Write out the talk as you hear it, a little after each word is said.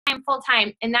part-time,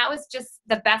 full-time. And that was just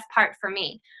the best part for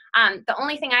me. The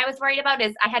only thing I was worried about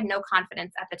is I had no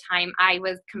confidence at the time. I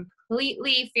was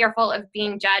completely fearful of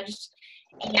being judged.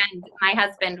 And my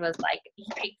husband was like,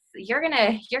 you're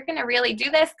gonna really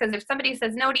do this? Because if somebody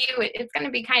says no to you, it's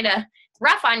gonna be kind of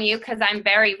rough on you, because I'm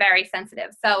very, very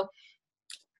sensitive. So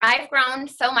I've grown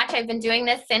so much. I've been doing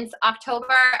this since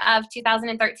October of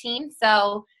 2013.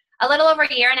 So a little over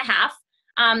a year and a half.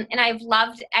 And I've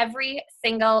loved every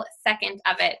single second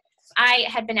of it. I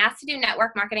had been asked to do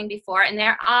network marketing before, and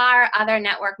there are other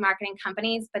network marketing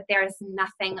companies, but there's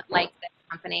nothing like this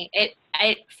company. It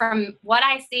from what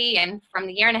I see and from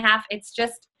the year and a half, it's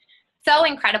just so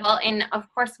incredible. And of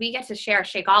course, we get to share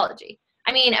Shakeology.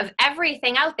 I mean, of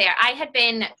everything out there, I had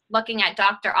been looking at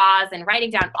Dr. Oz and writing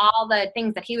down all the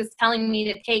things that he was telling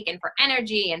me to take, and for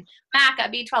energy and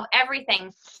maca, B12,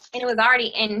 everything. And it was already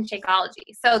in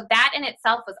Shakeology. So that in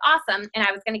itself was awesome. And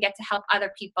I was going to get to help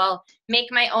other people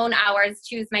make my own hours,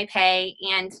 choose my pay,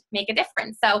 and make a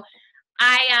difference. So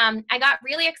I got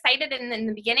really excited. And in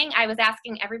the beginning, I was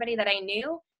asking everybody that I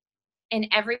knew, and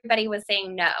everybody was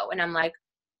saying no. And I'm like,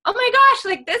 oh my gosh,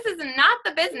 like this is not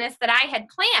the business that I had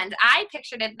planned. I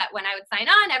pictured it that when I would sign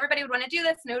on, everybody would want to do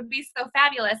this and it would be so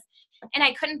fabulous. And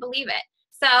I couldn't believe it.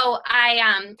 So I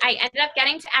ended up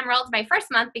getting to Emerald my first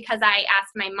month because I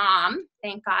asked my mom.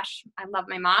 Thank gosh, I love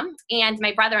my mom. And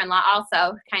my brother-in-law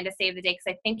also kind of saved the day,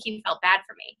 because I think he felt bad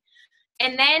for me.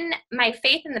 And then my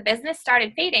faith in the business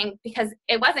started fading because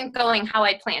it wasn't going how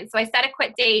I planned. So I set a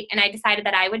quit date, and I decided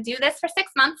that I would do this for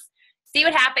 6 months, see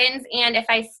what happens, and if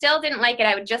I still didn't like it,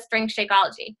 I would just drink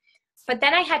Shakeology. But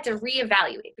then I had to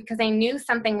reevaluate because I knew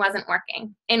something wasn't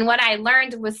working. And what I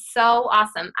learned was so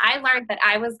awesome. I learned that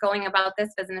I was going about this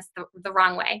business the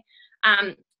wrong way.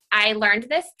 I learned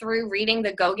this through reading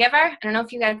The Go-Giver. I don't know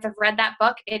if you guys have read that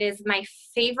book. It is my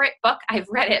favorite book. I've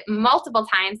read it multiple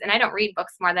times, and I don't read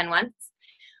books more than once.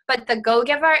 But The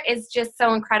Go-Giver is just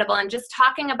so incredible. And just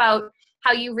talking about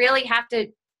how you really have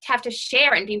to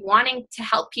share and be wanting to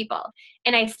help people.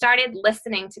 And I started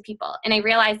listening to people. And I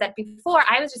realized that before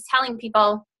I was just telling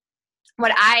people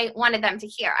what I wanted them to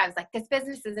hear. I was like, this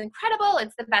business is incredible.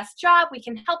 It's the best job. We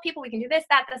can help people. We can do this,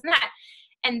 that, this, and that.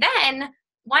 And then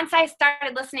once I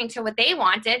started listening to what they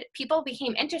wanted, people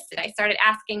became interested. I started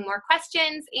asking more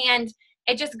questions, and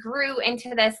it just grew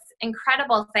into this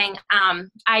incredible thing.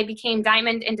 I became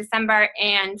Diamond in December,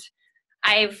 and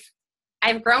I've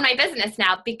grown my business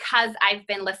now because I've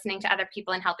been listening to other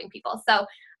people and helping people. So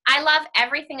I love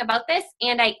everything about this,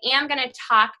 and I am going to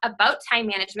talk about time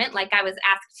management like I was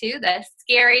asked to, the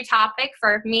scary topic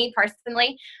for me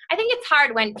personally. I think it's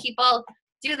hard when people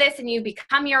do this and you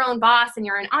become your own boss and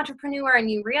you're an entrepreneur and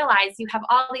you realize you have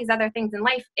all these other things in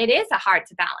life. It is hard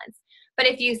to balance. But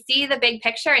if you see the big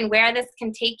picture and where this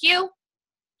can take you,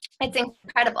 it's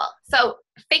incredible. So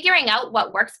figuring out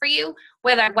what works for you,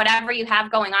 whatever you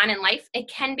have going on in life, it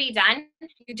can be done.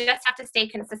 You just have to stay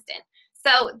consistent.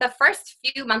 So the first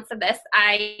few months of this,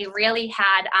 I really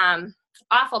had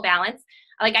awful balance.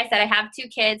 Like I said, I have 2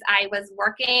 kids. I was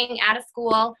working at a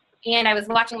school, and I was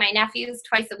watching my nephews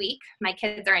twice a week. My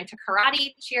kids are into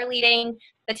karate, cheerleading,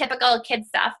 the typical kid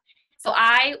stuff. So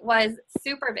I was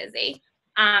super busy,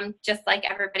 just like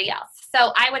everybody else.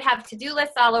 So I would have to-do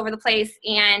lists all over the place,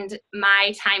 and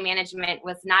my time management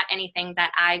was not anything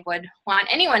that I would want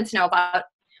anyone to know about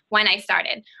when I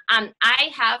started.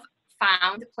 I have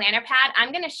found Planner Pad.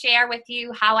 I'm going to share with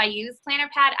you how I use Planner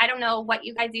Pad. I don't know what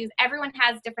you guys use. Everyone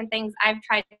has different things. I've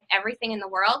tried everything in the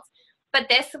world, but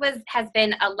this has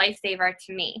been a lifesaver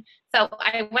to me. So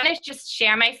I want to just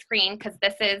share my screen because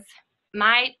this is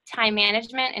my time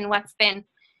management and what's been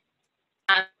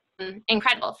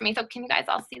incredible for me. So can you guys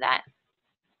all see that?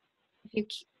 If you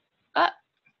keep up.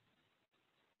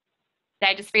 Did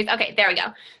I just freeze? Okay, there we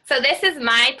go. So this is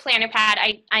my planner pad.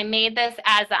 I made this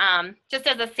as just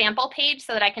as a sample page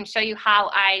so that I can show you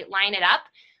how I line it up.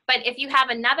 But if you have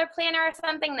another planner or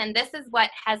something, then this is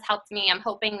what has helped me. I'm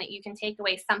hoping that you can take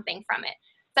away something from it.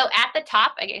 So at the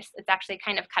top, I guess it's actually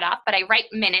kind of cut off, but I write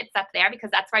minutes up there because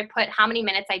that's where I put how many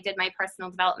minutes I did my personal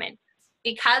development.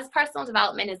 Because personal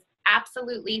development is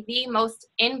absolutely the most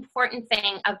important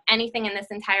thing of anything in this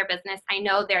entire business. I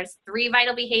know there's 3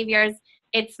 vital behaviors.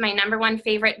 It's my #1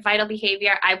 favorite vital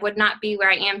behavior. I would not be where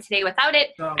I am today without it.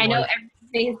 I know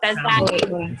everybody says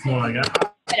that.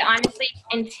 But honestly,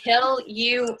 until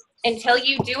you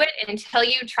do it, until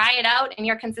you try it out and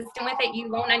you're consistent with it, you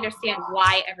won't understand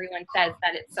why everyone says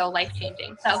that it's so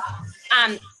life-changing. So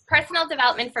personal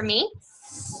development for me,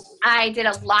 I did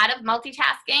a lot of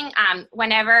multitasking.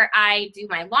 Whenever I do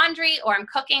my laundry or I'm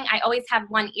cooking, I always have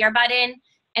one earbud in.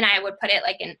 and I would put it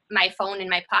like in my phone in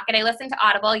my pocket. I listen to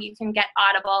Audible. You can get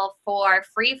Audible for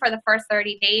free for the first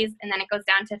 30 days, and then it goes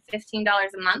down to $15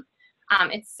 a month.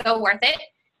 It's so worth it.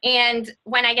 And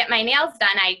when I get my nails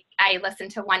done, I listen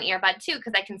to one earbud too,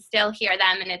 because I can still hear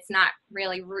them and it's not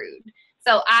really rude.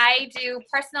 So I do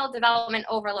personal development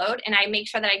overload, and I make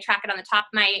sure that I track it on the top.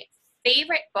 My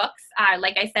favorite books are,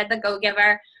 like I said, The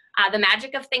Go-Giver. The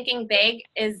Magic of Thinking Big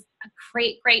is a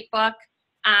great, great book.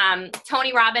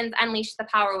 Tony Robbins' Unleash the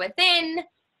Power Within,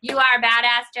 You Are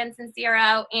Badass, Jen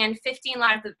Sincero, and 15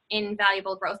 Laws of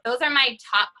Invaluable Growth. Those are my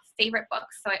top favorite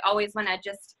books. So I always want to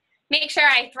just make sure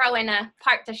I throw in a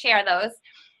part to share those.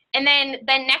 And then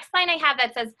the next line I have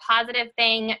that says positive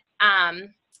thing,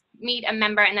 meet a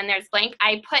member, and then there's blank.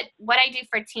 I put what I do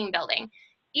for team building.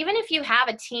 Even if you have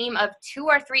a team of 2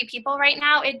 or 3 people right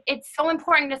now, it's so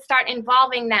important to start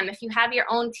involving them. If you have your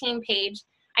own team page,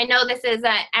 I know this is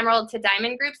an Emerald to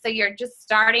Diamond group, so you're just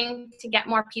starting to get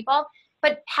more people.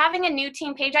 But having a new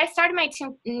team page, I started my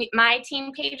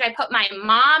team page. I put my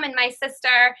mom and my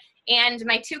sister and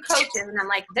my 2 coaches, and I'm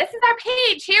like, this is our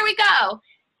page. Here we go.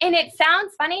 And it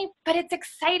sounds funny, but it's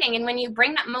exciting. And when you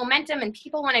bring that momentum and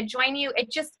people want to join you,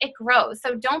 it grows.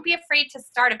 So don't be afraid to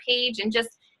start a page and just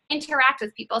interact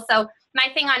with people. So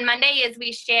my thing on Monday is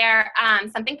we share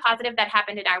something positive that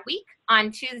happened in our week.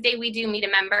 On Tuesday, we do meet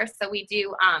a member. So we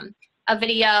do a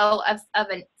video of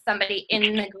somebody in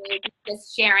the group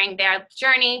just sharing their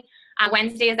journey.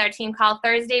 Wednesday is our team call.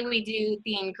 Thursday, we do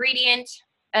the ingredient,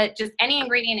 just any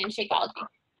ingredient in Shakeology.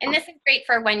 And this is great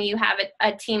for when you have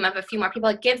a team of a few more people.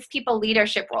 It gives people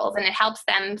leadership roles, and it helps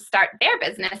them start their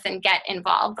business and get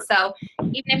involved. So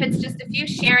even if it's just a few,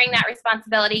 sharing that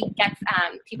responsibility gets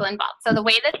people involved. So the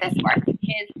way that this works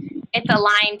is it's a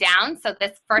line down. So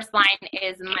this first line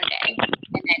is Monday, and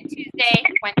then Tuesday,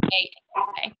 Wednesday, and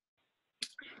Thursday.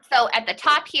 So at the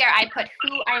top here, I put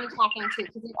who I'm talking to,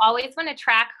 because you always want to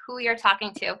track who you're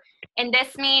talking to. And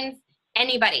this means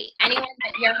anybody, anyone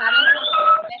that you're having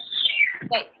with,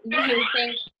 that you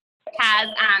think has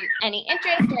any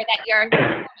interest or that you're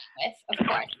with, of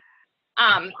course.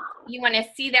 You want to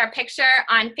see their picture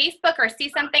on Facebook or see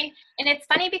something. And it's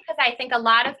funny because I think a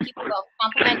lot of people will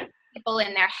compliment people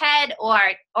in their head or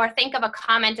think of a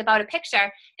comment about a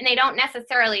picture, and they don't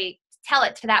necessarily tell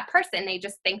it to that person. They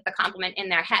just think the compliment in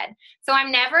their head. So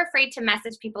I'm never afraid to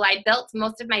message people. I built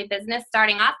most of my business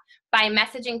starting off by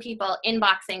messaging people,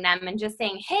 inboxing them, and just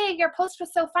saying, hey, your post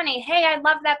was so funny. Hey, I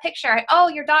love that picture. Oh,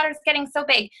 your daughter's getting so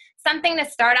big. Something to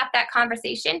start up that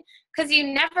conversation, because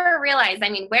you never realize, I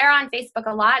mean, we're on Facebook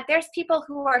a lot. There's people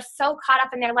who are so caught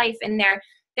up in their life, and they're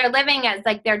living as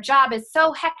like their job is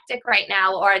so hectic right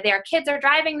now, or their kids are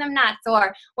driving them nuts,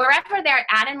 or wherever they're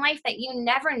at in life that you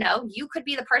never know, you could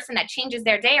be the person that changes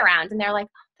their day around. And they're like,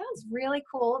 oh, that was really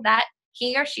cool that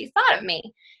he or she thought of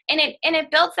me. And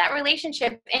it builds that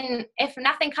relationship. And if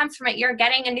nothing comes from it, you're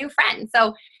getting a new friend.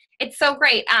 So it's so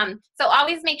great. So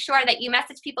always make sure that you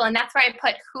message people. And that's where I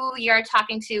put who you're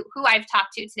talking to, who I've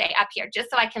talked to today up here, just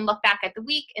so I can look back at the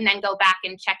week and then go back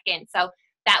and check in. So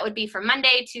that would be for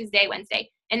Monday, Tuesday, Wednesday.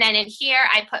 And then in here,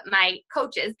 I put my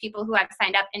coaches, people who have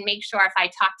signed up, and make sure if I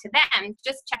talk to them,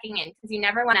 just checking in, because you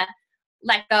never want to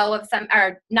let go of some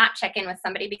or not check in with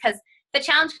somebody, because the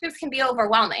challenge groups can be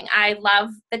overwhelming. I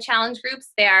love the challenge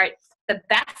groups. They're the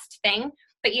best thing,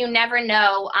 but you never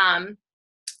know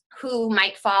who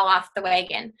might fall off the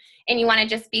wagon. And you want to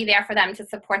just be there for them to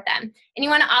support them. And you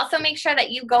want to also make sure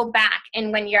that you go back.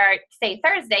 And when you're, say,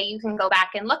 Thursday, you can go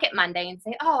back and look at Monday and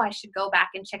say, oh, I should go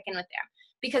back and check in with them.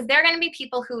 Because there are going to be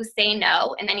people who say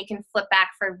no, and then you can flip back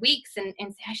for weeks and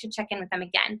say, I should check in with them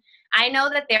again. I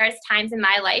know that there's times in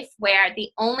my life where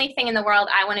the only thing in the world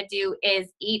I want to do is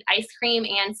eat ice cream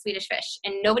and Swedish fish.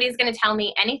 And nobody's going to tell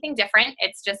me anything different.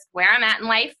 It's just where I'm at in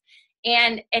life.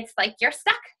 And it's like, you're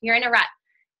stuck. You're in a rut.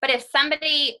 But if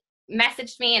somebody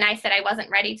messaged me and I said I wasn't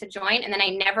ready to join, and then I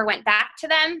never went back to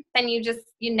them, then you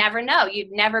never know.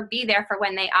 You'd never be there for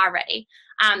when they are ready.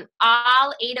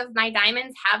 All 8 of my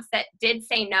diamonds did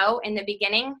say no in the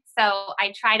beginning. So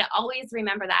I try to always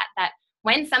remember that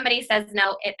when somebody says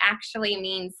no, it actually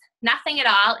means nothing at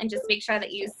all, and just make sure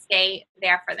that you stay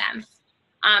there for them.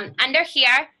 Under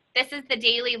here, this is the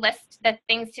daily list, the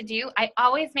things to do. I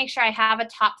always make sure I have a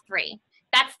top 3.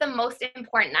 That's the most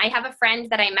important. I have a friend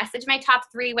that I message my top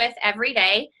 3 with every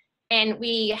day, and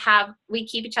we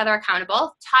keep each other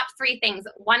accountable. Top 3 things.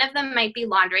 One of them might be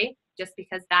laundry, just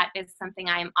because that is something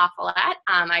I am awful at.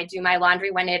 I do my laundry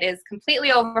when it is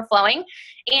completely overflowing,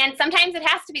 and sometimes it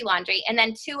has to be laundry. And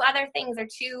then 2 other things are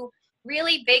 2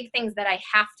 really big things that I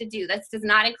have to do. This does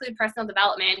not include personal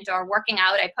development or working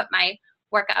out. I put my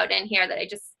workout in here that I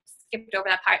just skipped over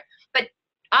that part. But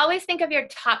always think of your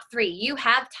top 3. You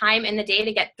have time in the day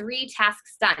to get 3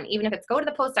 tasks done, even if it's go to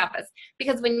the post office,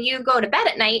 because when you go to bed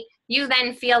at night, you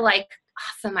then feel like,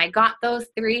 awesome, I got those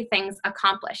 3 things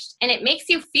accomplished. And it makes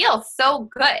you feel so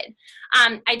good.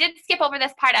 I did skip over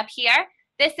this part up here.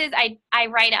 This is, I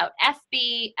write out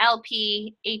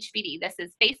FBLPHBD. This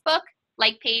is Facebook,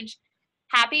 like page,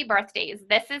 happy birthdays.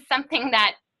 This is something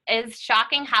that is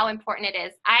shocking how important it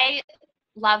is. I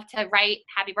love to write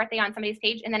happy birthday on somebody's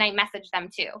page, and then I message them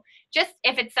too. Just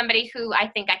if it's somebody who I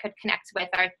think I could connect with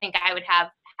or think I would have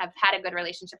had a good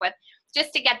relationship with,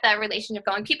 just to get the relationship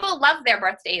going. People love their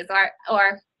birthdays,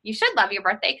 or you should love your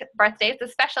birthday. It's a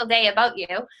special day about you.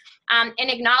 And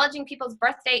acknowledging people's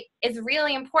birthday is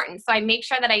really important. So I make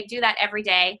sure that I do that every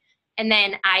day. And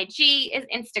then IG is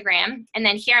Instagram. And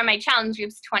then here are my challenge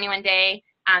groups, 21 Day.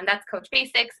 That's Coach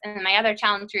Basics. And then my other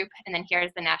challenge group. And then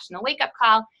here's the National Wake Up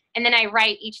Call. And then I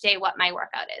write each day what my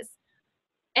workout is.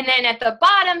 And then at the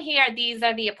bottom here, these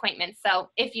are the appointments. So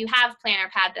if you have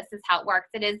PlannerPad, this is how it works.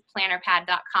 It is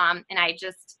plannerpad.com. And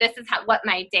this is what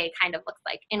my day kind of looks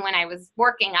like. And when I was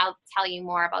working, I'll tell you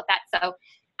more about that. So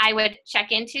I would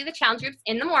check into the challenge groups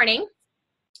in the morning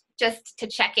just to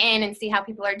check in and see how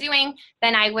people are doing.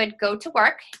 Then I would go to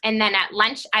work. And then at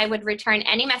lunch, I would return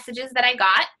any messages that I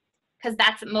got, because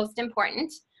that's most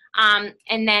important.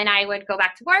 And then I would go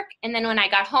back to work. And then when I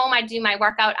got home, I'd do my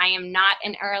workout. I am not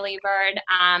an early bird.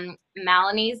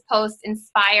 Melanie's posts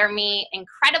inspire me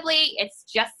incredibly. It's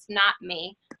just not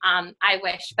me. I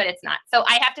wish, but it's not. So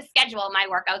I have to schedule my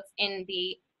workouts in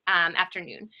the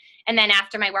afternoon. And then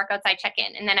after my workouts, I check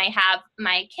in. And then I have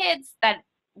my kids that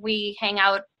we hang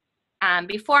out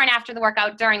before and after the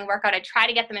workout. During the workout, I try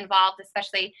to get them involved,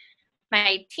 especially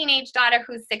my teenage daughter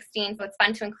who's 16, so it's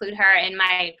fun to include her, and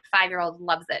my 5-year-old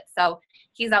loves it. So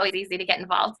he's always easy to get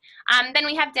involved. Then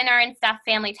we have dinner and stuff,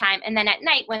 family time. And then at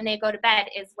night when they go to bed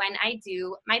is when I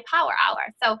do my power hour.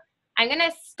 So I'm going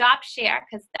to stop share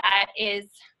because that is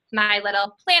my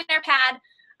little planner pad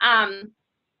and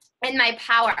my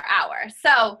power hour.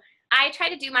 So I try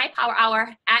to do my power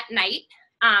hour at night.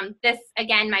 This,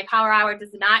 again, my power hour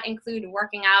does not include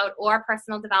working out or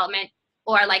personal development.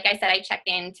 Or like I said, I check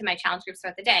into my challenge groups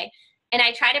throughout the day. And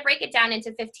I try to break it down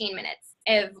into 15 minutes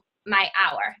of my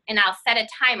hour. And I'll set a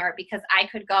timer because I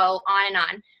could go on and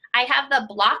on. I have the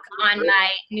block on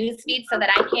my news feed so that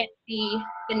I can't see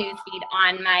the news feed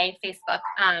on my Facebook.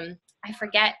 I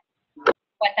forget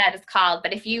what that is called,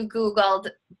 but if you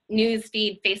Googled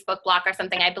newsfeed Facebook block or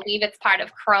something, I believe it's part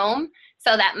of Chrome,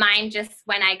 so that mine just,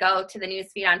 when I go to the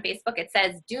newsfeed on Facebook, it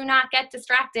says, do not get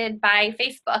distracted by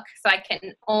Facebook, so I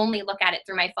can only look at it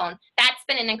through my phone. That's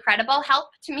been an incredible help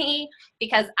to me,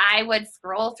 because I would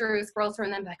scroll through,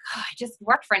 and then be like, oh, I just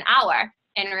worked for an hour,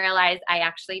 and realize I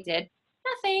actually did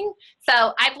nothing.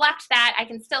 So I blocked that. I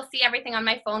can still see everything on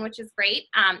my phone, which is great,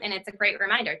 and it's a great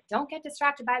reminder. Don't get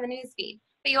distracted by the newsfeed.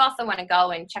 But you also want to go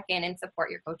and check in and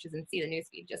support your coaches and see the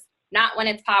newsfeed, just not when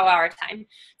it's power hour time.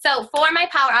 So for my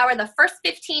power hour, the first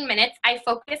 15 minutes, I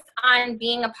focus on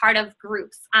being a part of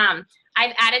groups.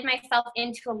 I've added myself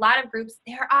into a lot of groups.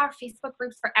 There are Facebook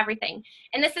groups for everything.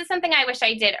 And this is something I wish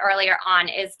I did earlier on,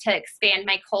 is to expand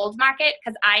my cold market,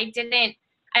 because I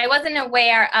wasn't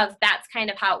aware of that's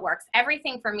kind of how it works.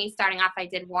 Everything for me starting off, I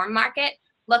did warm market.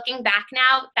 Looking back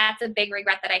now, that's a big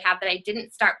regret that I have, that I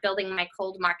didn't start building my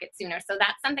cold market sooner. So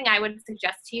that's something I would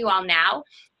suggest to you all now.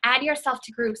 Add yourself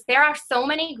to groups. There are so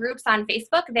many groups on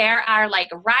Facebook. There are like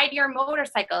Ride Your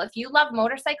Motorcycle. If you love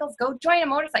motorcycles, go join a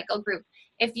motorcycle group.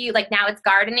 If you like, now it's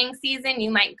gardening season, you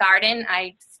might garden.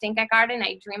 I stink at garden.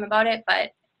 I dream about it, but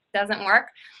it doesn't work.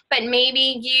 But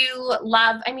maybe you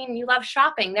love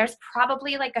shopping. There's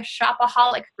probably like a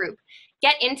shopaholic group.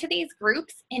 Get into these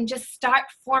groups and just start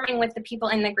forming with the people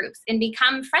in the groups and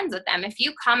become friends with them. If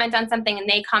you comment on something and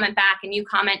they comment back and you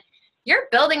comment, you're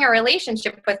building a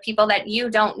relationship with people that you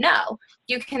don't know.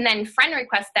 You can then friend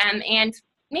request them, and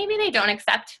maybe they don't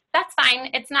accept. That's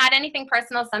fine. It's not anything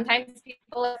personal. Sometimes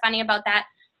people are funny about that,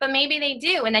 but maybe they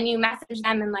do. And then you message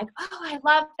them and like, oh, I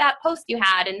love that post you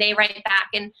had. And they write back,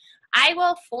 and I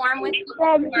will form with people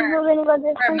for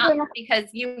a month, because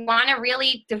you want to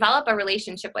really develop a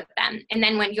relationship with them. And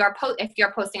then when if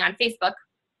you're posting on Facebook,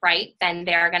 right, then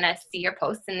they're going to see your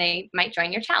posts and they might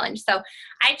join your challenge. So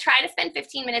I try to spend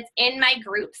 15 minutes in my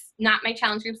groups, not my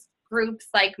challenge groups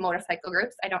like motorcycle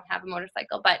groups. I don't have a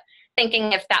motorcycle, but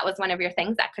thinking if that was one of your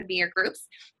things, that could be your groups.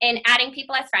 And adding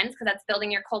people as friends, because that's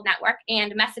building your cold network,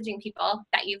 and messaging people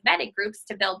that you've vetted groups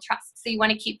to build trust. So you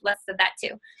want to keep lists of that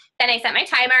too. Then I set my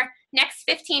timer. Next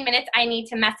 15 minutes, I need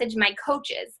to message my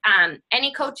coaches.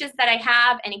 Any coaches that I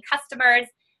have, any customers,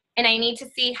 and I need to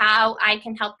see how I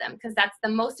can help them, because that's the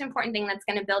most important thing that's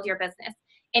going to build your business.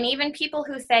 And even people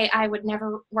who say, I would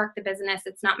never work the business,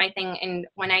 it's not my thing. And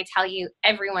when I tell you,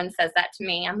 everyone says that to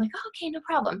me, I'm like, oh, okay, no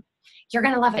problem. You're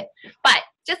going to love it. But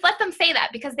just let them say that,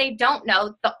 because they don't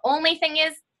know. The only thing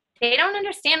is, they don't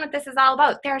understand what this is all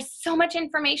about. There's so much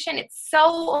information. It's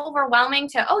so overwhelming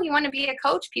to, oh, you want to be a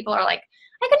coach? People are like,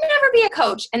 I could never be a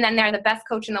coach. And then they're the best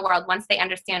coach in the world once they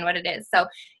understand what it is. So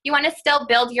you want to still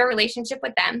build your relationship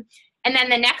with them. And then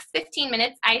the next 15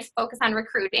 minutes, I focus on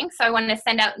recruiting. So I want to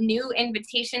send out new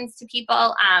invitations to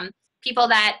people, people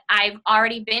that I've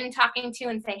already been talking to,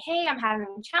 and say, hey, I'm having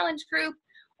a challenge group,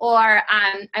 or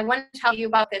I want to tell you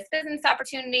about this business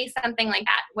opportunity, something like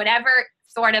that. Whatever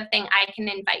sort of thing I can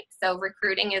invite. So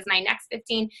recruiting is my next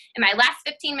 15. In my last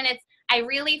 15 minutes, I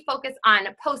really focus on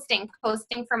posting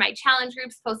for my challenge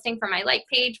groups, posting for my like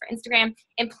page for Instagram,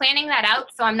 and planning that out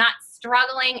so I'm not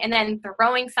struggling and then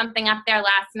throwing something up there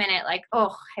last minute, like,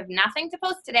 oh, I have nothing to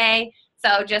post today,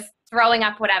 so just throwing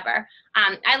up whatever.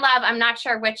 I'm not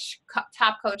sure which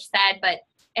top coach said, but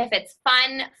if it's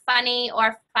fun, funny,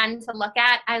 or fun to look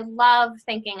at, I love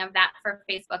thinking of that for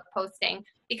Facebook posting.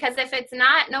 Because if it's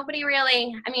not, nobody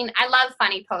really, I love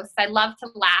funny posts. I love to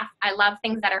laugh. I love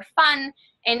things that are fun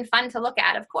and fun to look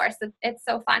at, of course. It's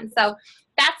so fun. So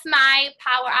that's my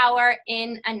power hour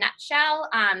in a nutshell.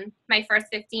 My first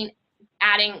 15,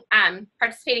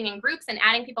 participating in groups and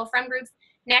adding people from groups.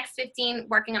 Next 15,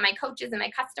 working on my coaches and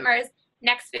my customers.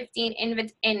 Next 15,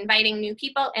 inviting new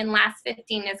people. And last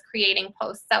 15 is creating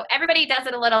posts. So everybody does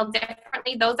it a little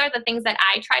differently. Those are the things that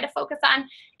I try to focus on.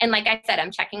 And like I said,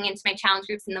 I'm checking into my challenge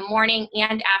groups in the morning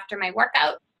and after my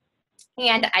workout.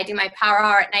 And I do my power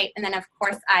hour at night. And then, of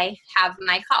course, I have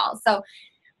my calls. So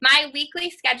my weekly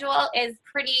schedule is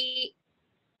pretty,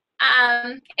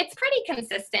 it's pretty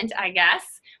consistent, I guess.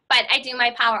 But I do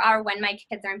my power hour when my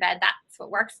kids are in bed. That's what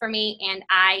works for me. And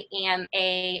I am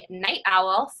a night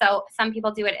owl, so some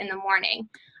people do it in the morning.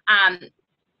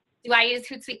 Do I use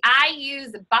Hootsuite? I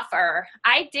use Buffer.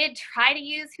 I did try to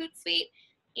use Hootsuite,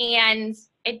 and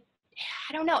I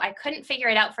don't know. I couldn't figure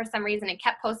it out for some reason. It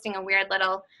kept posting a weird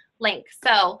little link.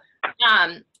 So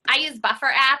I use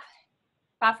Buffer app.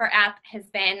 Buffer app has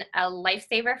been a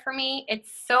lifesaver for me. It's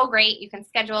so great. You can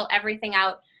schedule everything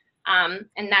out.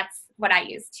 And that's what I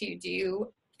use to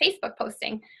do Facebook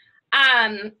posting.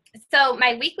 So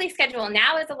my weekly schedule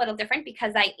now is a little different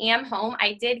because I am home.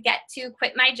 I did get to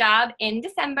quit my job in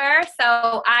December.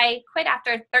 So I quit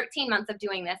after 13 months of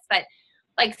doing this, but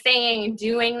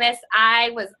doing this, I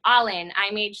was all in.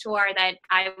 I made sure that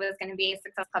I was going to be a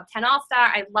Success Club 10 All-Star.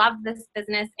 I love this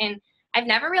business, and I've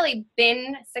never really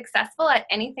been successful at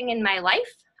anything in my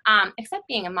life. Except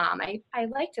being a mom. I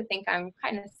like to think I'm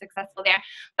kind of successful there,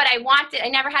 but I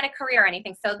never had a career or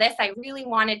anything. So this, I really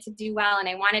wanted to do well, and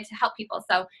I wanted to help people.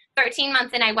 So 13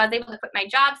 months in, I was able to quit my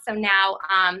job. So now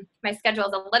my schedule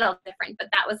is a little different, but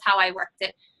that was how I worked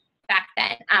it back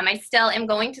then. I still am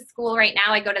going to school right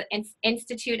now. I go to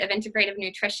Institute of Integrative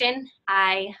Nutrition.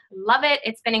 I love it.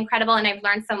 It's been incredible, and I've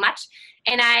learned so much.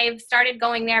 And I've started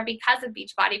going there because of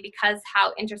Beachbody, because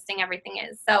how interesting everything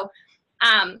is. So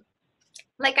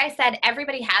like I said,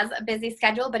 everybody has a busy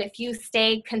schedule, but if you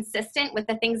stay consistent with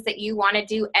the things that you want to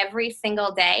do every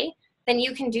single day, then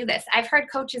you can do this. I've heard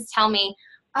coaches tell me,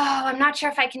 oh, I'm not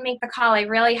sure if I can make the call. I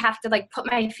really have to put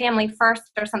my family first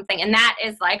or something. And that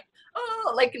is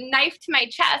knife to my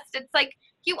chest. It's like,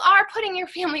 you are putting your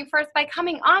family first by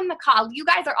coming on the call. You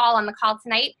guys are all on the call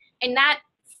tonight. And that,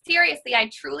 seriously, I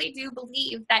truly do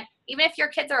believe that even if your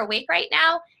kids are awake right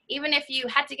now, even if you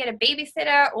had to get a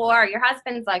babysitter, or your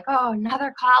husband's like, oh,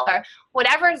 another call, or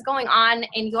whatever is going on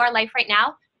in your life right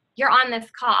now, you're on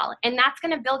this call. And that's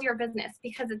going to build your business,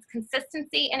 because it's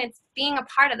consistency and it's being a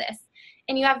part of this.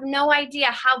 And you have no idea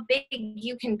how big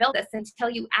you can build this until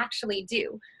you actually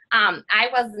do. I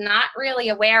was not really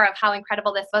aware of how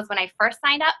incredible this was when I first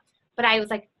signed up, but I was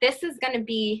like, this is going to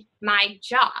be my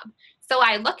job. So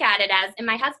I look at it as, and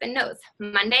my husband knows,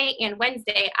 Monday and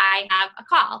Wednesday I have a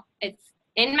call. It's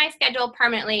in my schedule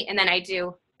permanently, and then I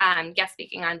do guest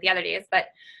speaking on the other days, but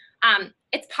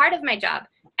it's part of my job.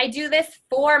 I do this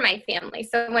for my family.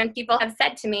 So when people have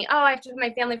said to me, oh, I have to do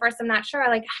my family first, I'm not sure.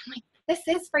 I'm like, this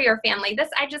is for your family.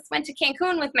 I just went to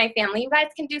Cancun with my family. You guys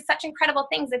can do such incredible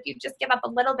things if you just give up a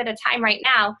little bit of time right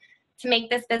now to make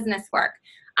this business work.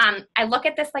 I look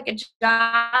at this like a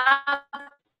job,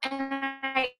 and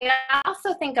I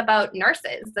also think about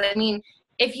nurses. I mean,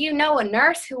 if you know a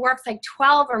nurse who works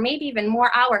 12 or maybe even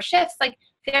more hour shifts,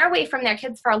 they're away from their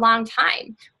kids for a long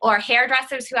time. Or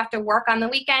hairdressers who have to work on the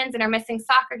weekends and are missing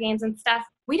soccer games and stuff.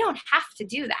 We don't have to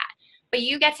do that. But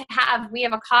you get to we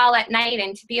have a call at night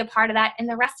and to be a part of that, and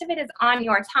the rest of it is on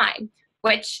your time.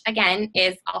 which again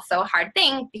is also a hard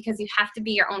thing because you have to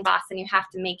be your own boss and you have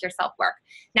to make yourself work.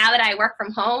 Now that I work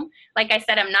from home, like I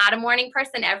said, I'm not a morning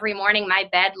person. Every morning my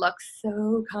bed looks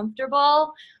so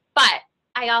comfortable, but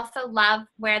I also love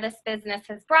where this business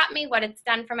has brought me, what it's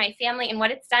done for my family, and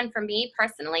what it's done for me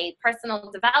personally,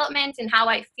 personal development, and how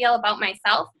I feel about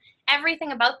myself.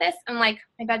 Everything about this, I'm like,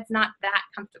 my bed's not that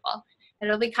comfortable.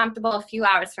 It'll be comfortable a few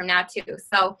hours from now too.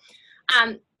 So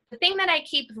the thing that I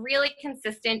keep really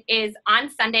consistent is on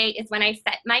Sunday is when I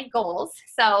set my goals.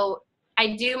 So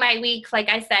I do my week, like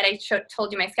I said, I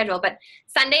told you my schedule, but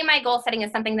Sunday, my goal setting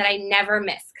is something that I never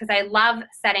miss because I love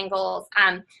setting goals.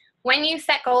 When you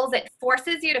set goals, it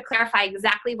forces you to clarify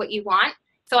exactly what you want.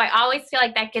 So I always feel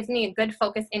like that gives me a good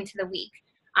focus into the week.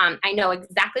 I know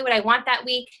exactly what I want that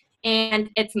week, and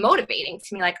it's motivating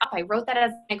to me. Like, oh, I wrote that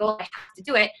as my goal. I have to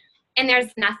do it. And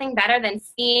there's nothing better than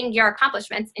seeing your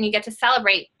accomplishments, and you get to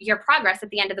celebrate your progress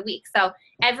at the end of the week. So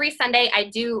every Sunday, I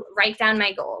do write down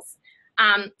my goals.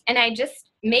 And I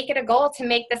just make it a goal to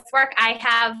make this work. I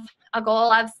have a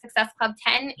goal of Success Club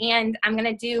 10, and I'm going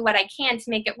to do what I can to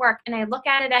make it work. And I look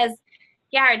at it as,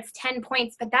 yeah, it's 10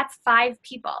 points, but that's 5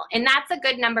 people. And that's a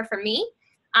good number for me.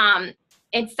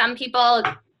 And some people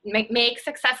make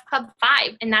Success Club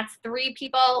 5, and that's 3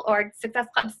 people, or Success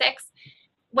Club 6.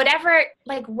 Whatever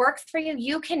like works for you,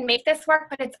 you can make this work,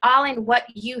 but it's all in what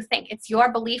you think. It's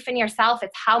your belief in yourself.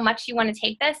 It's how much you want to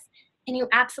take this, and you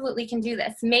absolutely can do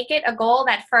this. Make it a goal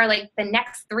that for like the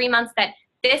next 3 months that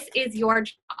this is your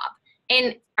job.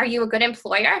 And are you a good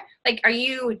employer? Like, are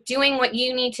you doing what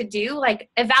you need to do? Like,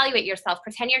 evaluate yourself.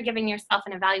 Pretend you're giving yourself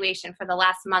an evaluation for the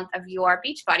last month of your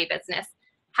Beachbody business.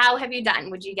 How have you done?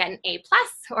 Would you get an A+,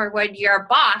 or would your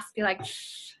boss be like,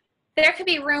 there could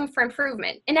be room for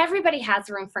improvement? And everybody has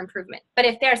room for improvement. But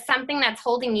if there's something that's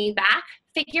holding you back,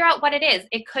 figure out what it is.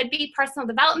 It could be personal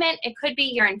development. It could be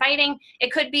your inviting.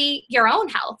 It could be your own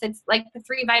health. It's like the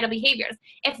 3 vital behaviors.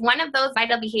 If one of those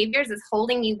vital behaviors is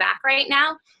holding you back right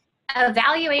now,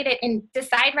 evaluate it and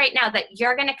decide right now that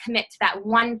you're going to commit to that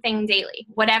one thing daily.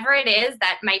 Whatever it is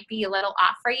that might be a little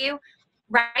off for you,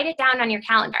 write it down on your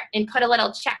calendar and put a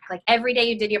little check. Like every day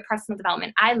you did your personal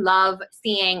development. I love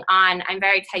seeing I'm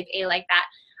very type A like that.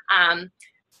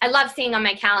 I love seeing on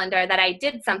my calendar that I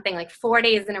did something like 4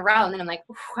 days in a row, and then I'm like,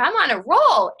 I'm on a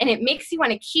roll, and it makes you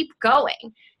want to keep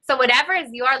going. So whatever is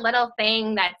your little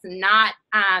thing that's not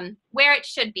where it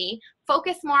should be,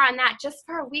 focus more on that just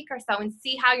for a week or so and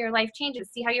see how your life changes,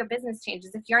 see how your business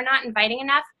changes. If you're not inviting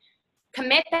enough,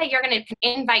 commit that you're going to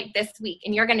invite this week,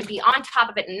 and you're going to be on top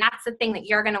of it, and that's the thing that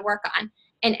you're going to work on.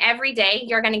 And every day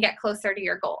you're going to get closer to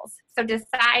your goals. So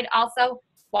decide also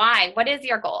why. What is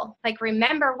your goal? Like,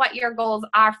 remember what your goals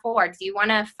are for. Do you want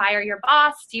to fire your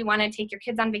boss? Do you want to take your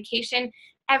kids on vacation?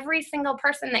 Every single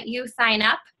person that you sign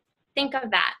up, think of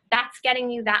that. That's getting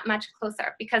you that much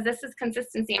closer, because this is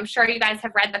consistency. I'm sure you guys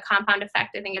have read The Compound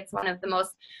Effect. I think it's one of the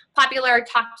most popular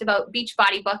talked about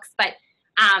Beachbody books, but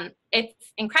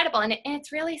it's incredible. And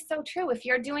it's really so true. If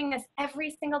you're doing this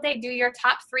every single day, do your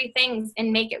top 3 things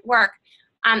and make it work.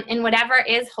 And whatever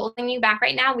is holding you back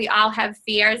right now, we all have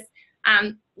fears.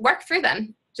 Work through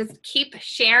them. Just keep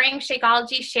sharing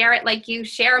Shakeology. Share it like you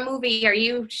share a movie, or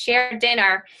you share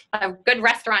dinner, a good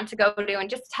restaurant to go to, and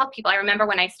just tell people. I remember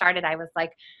when I started, I was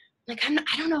like,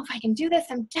 I don't know if I can do this.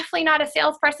 I'm definitely not a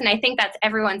salesperson. I think that's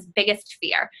everyone's biggest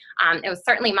fear. It was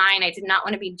certainly mine. I did not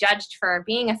want to be judged for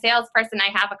being a salesperson.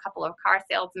 I have a couple of car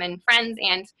salesman friends,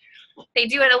 and they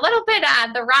do it a little bit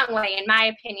the wrong way, in my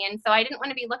opinion. So I didn't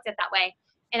want to be looked at that way.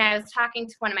 And I was talking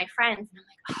to one of my friends, and I'm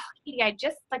like, oh, Katie,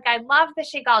 I love the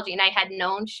Shakeology. And I had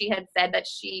known she had said that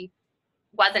she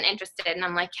wasn't interested. And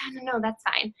I'm like, yeah, no, that's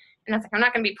fine. And I was like, I'm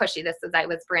not going to be pushy. This was, I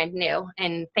was brand new.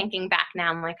 And thinking back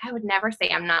now, I'm like, I would never say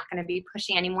I'm not going to be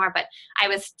pushy anymore. But I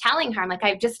was telling her, I'm like,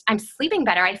 I'm sleeping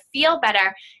better. I feel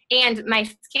better. And my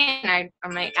skin,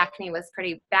 my acne was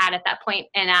pretty bad at that point.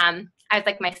 And I was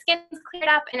like, my skin's cleared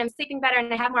up, and I'm sleeping better,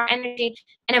 and I have more energy.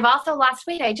 And I've also lost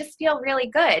weight. I just feel really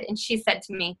good. And she said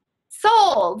to me,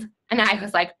 sold. And I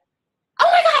was like,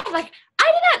 oh my God, like, I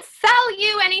did not sell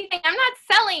you anything. I'm not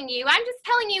selling you. I'm just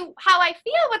telling you how I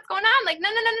feel, what's going on. Like, no,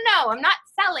 I'm not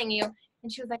selling you.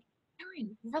 And she was like,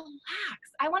 Erin, relax.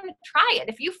 I want to try it.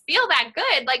 If you feel that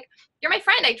good, like, you're my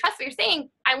friend. I trust what you're saying.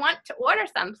 I want to order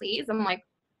some, please. I'm like,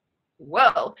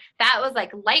 whoa, that was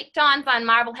like light dawns on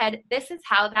Marblehead. This is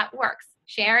how that works.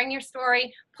 Sharing your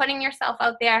story, putting yourself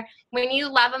out there. When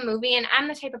you love a movie, and I'm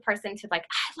the type of person to like,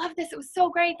 I love this. It was so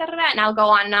great. And I'll go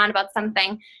on and on about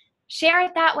something. Share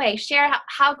it that way. Share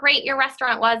how great your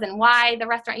restaurant was and why the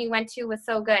restaurant you went to was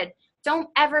so good. don't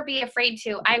ever be afraid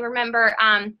to. I remember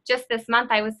just this month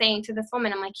I was saying to this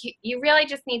woman, I'm like, you really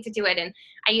just need to do it. And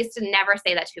I used to never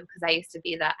say that to her because I used to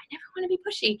be I never want to be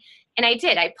pushy. And I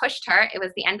did. I pushed her. It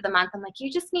was the end of the month. I'm like,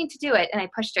 you just need to do it. And I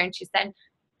pushed her and she said,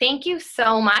 thank you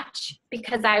so much,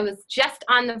 because I was just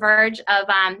on the verge of,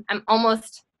 I'm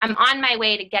on my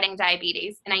way to getting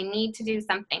diabetes and I need to do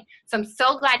something. So I'm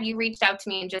so glad you reached out to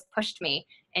me and just pushed me.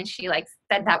 And she like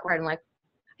said that word. I'm like,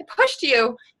 I pushed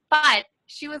you, but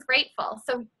she was grateful.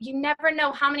 So you never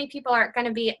know how many people are going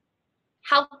to be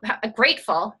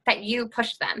grateful that you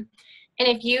pushed them. And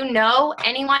if you know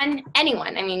anyone,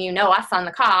 I mean, you know us on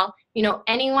the call, you know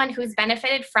anyone who's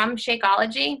benefited from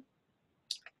Shakeology,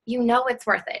 you know it's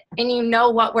worth it. And you know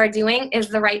what we're doing is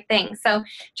the right thing. So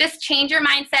just change your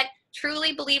mindset,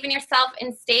 truly believe in yourself,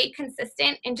 and stay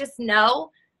consistent, and just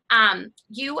know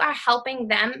you are helping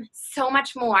them so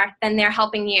much more than they're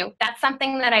helping you. That's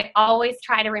something that I always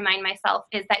try to remind myself,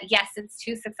 is that yes, it's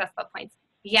 2 successful points.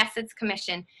 Yes, it's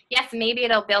commission. Yes, maybe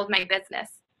it'll build my business,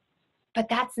 but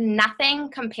that's nothing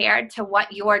compared to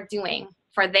what you're doing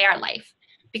for their life.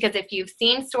 Because if you've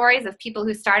seen stories of people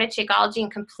who started Shakeology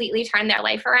and completely turned their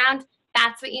life around,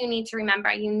 that's what you need to remember.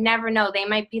 You never know. They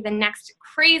might be the next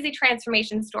crazy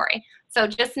transformation story. So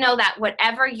just know that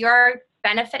whatever you're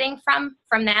benefiting from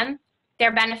them,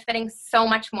 they're benefiting so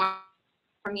much more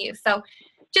from you. So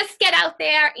just get out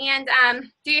there and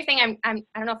do your thing. I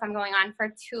don't know if I'm going on for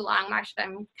too long, Marsha.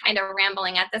 I'm kind of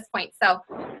rambling at this point. So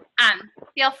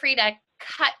feel free to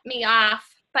cut me off,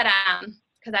 but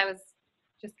because I was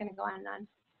just going to go on and on.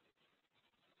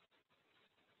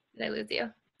 Did I lose you?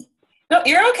 No,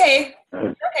 you're okay.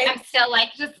 Okay. I'm still like,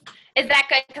 is that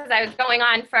good? Because I was going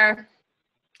on for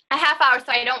a half hour,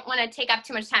 so I don't want to take up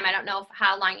too much time. I don't know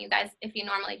how long you guys, if you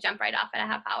normally jump right off at a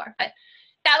half hour, but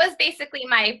that was basically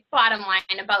my bottom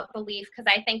line about belief,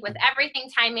 because I think with everything,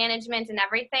 time management and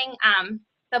everything,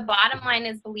 the bottom line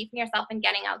is belief in yourself and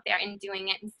getting out there and doing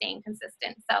it and staying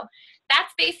consistent. So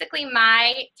that's basically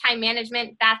my time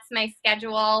management. That's my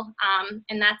schedule,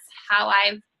 and that's how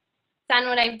I've done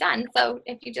what I've done. So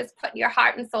if you just put your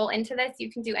heart and soul into this,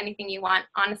 you can do anything you want,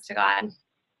 honest to God.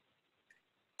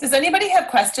 Does anybody have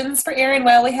questions for Erin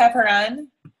while we have her on?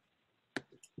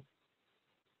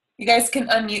 You guys can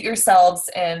unmute yourselves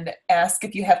and ask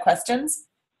if you have questions.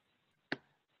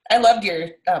 I loved your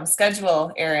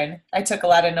schedule, Erin. I took a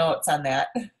lot of notes on that.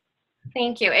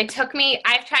 Thank you. It took me,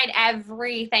 I've tried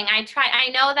everything. I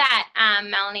know that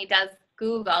Melanie does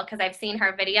Google, because I've seen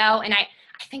her video, and I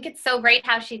think it's so great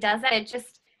how she does it.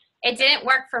 It didn't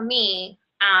work for me.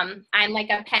 I'm like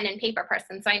a pen and paper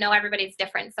person, so I know everybody's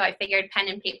different. So I figured pen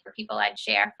and paper people I'd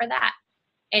share for that.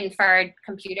 And for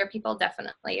computer people,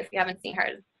 definitely. If you haven't seen her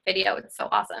video, it's so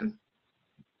awesome.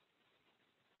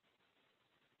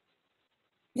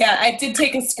 Yeah, I did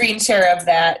take a screen share of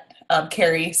that,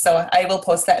 Carrie, so I will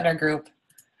post that in our group.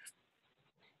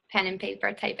 Pen and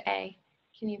paper type A.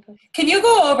 Can you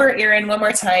go over, Erin, one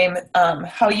more time,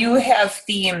 how you have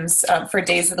themes for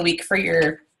days of the week for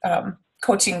your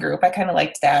coaching group? I kind of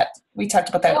liked that. We talked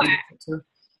about that too.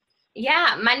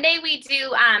 Yeah, Monday we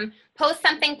do post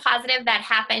something positive that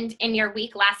happened in your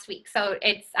week last week. So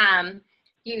it's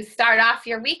you start off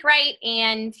your week right,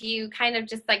 and you kind of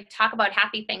just like talk about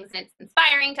happy things, and it's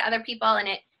inspiring to other people, and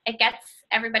it gets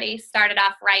everybody started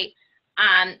off right.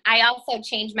 I also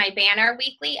change my banner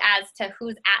weekly as to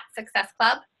who's at Success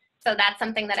Club. So that's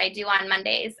something that I do on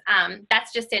Mondays.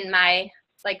 That's just in my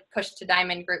like Push to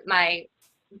Diamond group,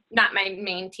 not my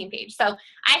main team page. So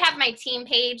I have my team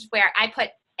page where I put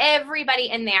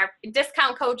everybody in there,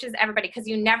 discount coaches, everybody, because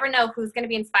you never know who's going to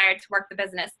be inspired to work the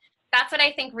business. That's what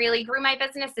I think really grew my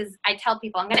business. Is I tell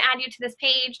people, I'm going to add you to this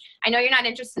page. I know you're not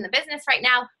interested in the business right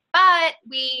now, but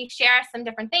we share some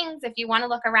different things if you want to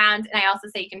look around. And I also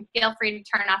say you can feel free to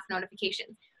turn off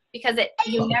notifications, because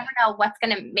you never know what's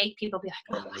going to make people be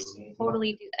like, oh, I should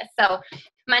totally do this. So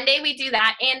Monday we do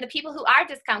that. And the people who are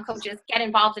discount coaches get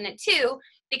involved in it too,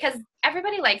 because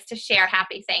everybody likes to share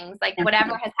happy things, like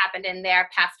whatever has happened in their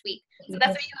past week. So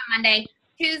that's what we do on Monday.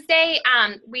 Tuesday,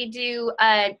 we do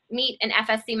meet an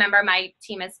FSC member. My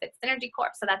team is Fit Synergy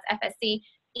Corp, so that's FSC.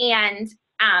 And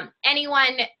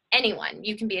anyone,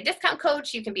 you can be a discount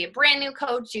coach, you can be a brand new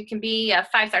coach, you can be a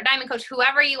 5-star diamond coach,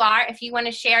 whoever you are. If you want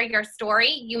to share your story,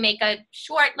 you make a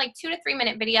short, like 2 to 3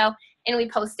 minute video, and we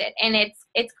post it. And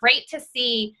it's great to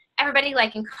see everybody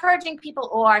like encouraging people,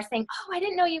 or saying, oh, I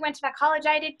didn't know you went to that college,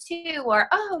 I did too, or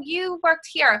oh, you worked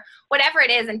here, whatever it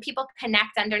is. And people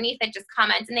connect underneath it, just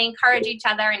comment, and they encourage each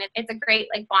other, and it's a great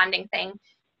like bonding thing.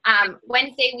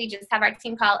 Wednesday we just have our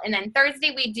team call, and then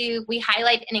Thursday we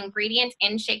highlight an ingredient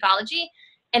in Shakeology.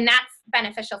 And that's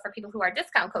beneficial for people who are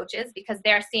discount coaches because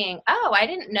they're seeing, oh, I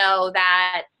didn't know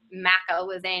that Maca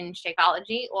was in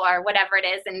Shakeology or whatever it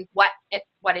is and what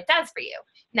it does for you.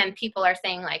 And then people are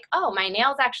saying like, oh, my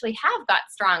nails actually have got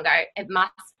stronger. It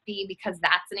must be because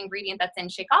that's an ingredient that's in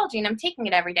Shakeology and I'm taking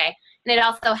it every day. And it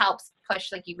also helps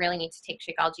push, like you really need to take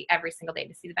Shakeology every single day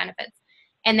to see the benefits.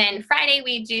 And then Friday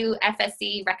we do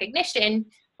FSC recognition,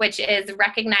 which is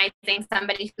recognizing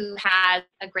somebody who has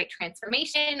a great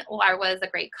transformation or was a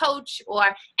great coach,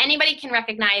 or anybody can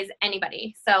recognize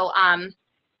anybody. So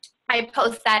I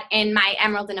post that in my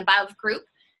Emerald and Above group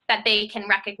that they can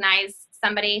recognize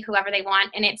somebody, whoever they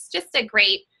want. And it's just a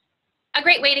great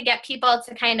way to get people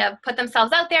to kind of put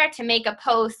themselves out there to make a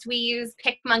post. We use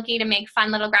PicMonkey to make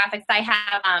fun little graphics. I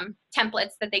have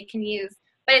templates that they can use,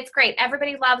 but it's great.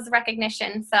 Everybody loves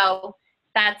recognition. So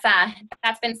that's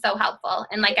been so helpful.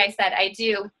 And like I said, I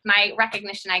do my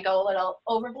recognition, I go a little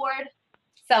overboard.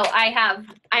 So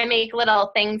I make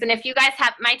little things. And if you guys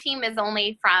have, my team is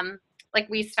only from, like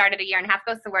we started a year and a half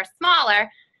ago, so we're smaller.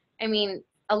 I mean,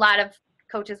 a lot of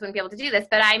coaches wouldn't be able to do this,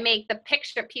 but I make the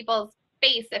picture people's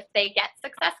face if they get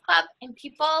Success Club, and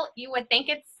people, you would think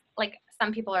it's like,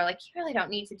 some people are like, you really don't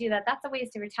need to do that. That's a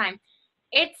waste of your time.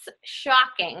 It's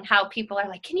shocking how people are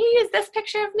like, can you use this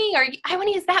picture of me? Or I want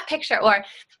to use that picture, or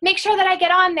make sure that I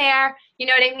get on there. You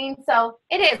know what I mean? So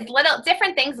it is little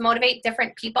different things motivate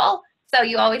different people. So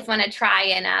you always want to try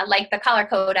and like the color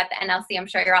code at the NLC. I'm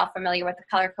sure you're all familiar with the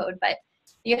color code, but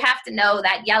you have to know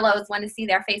that yellows want to see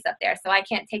their face up there. So I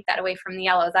can't take that away from the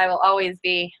yellows. I will always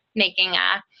be making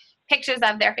pictures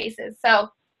of their faces. So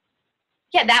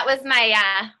yeah, that was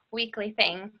my weekly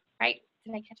thing, right?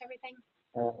 Did I catch everything?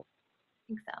 I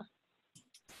think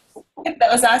so.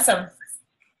 That was awesome.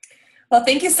 Well,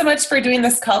 thank you so much for doing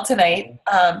this call tonight.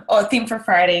 Theme for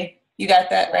Friday. You got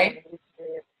that, right?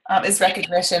 Is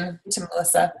recognition to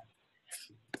Melissa.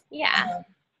 Yeah.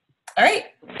 All right.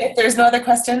 If there's no other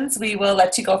questions, we will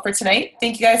let you go for tonight.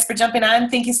 Thank you guys for jumping on.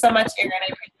 Thank you so much, Erin.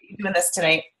 I appreciate you doing this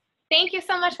tonight. Thank you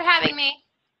so much for having me.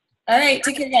 All right.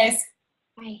 Take care, guys.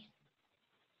 Bye.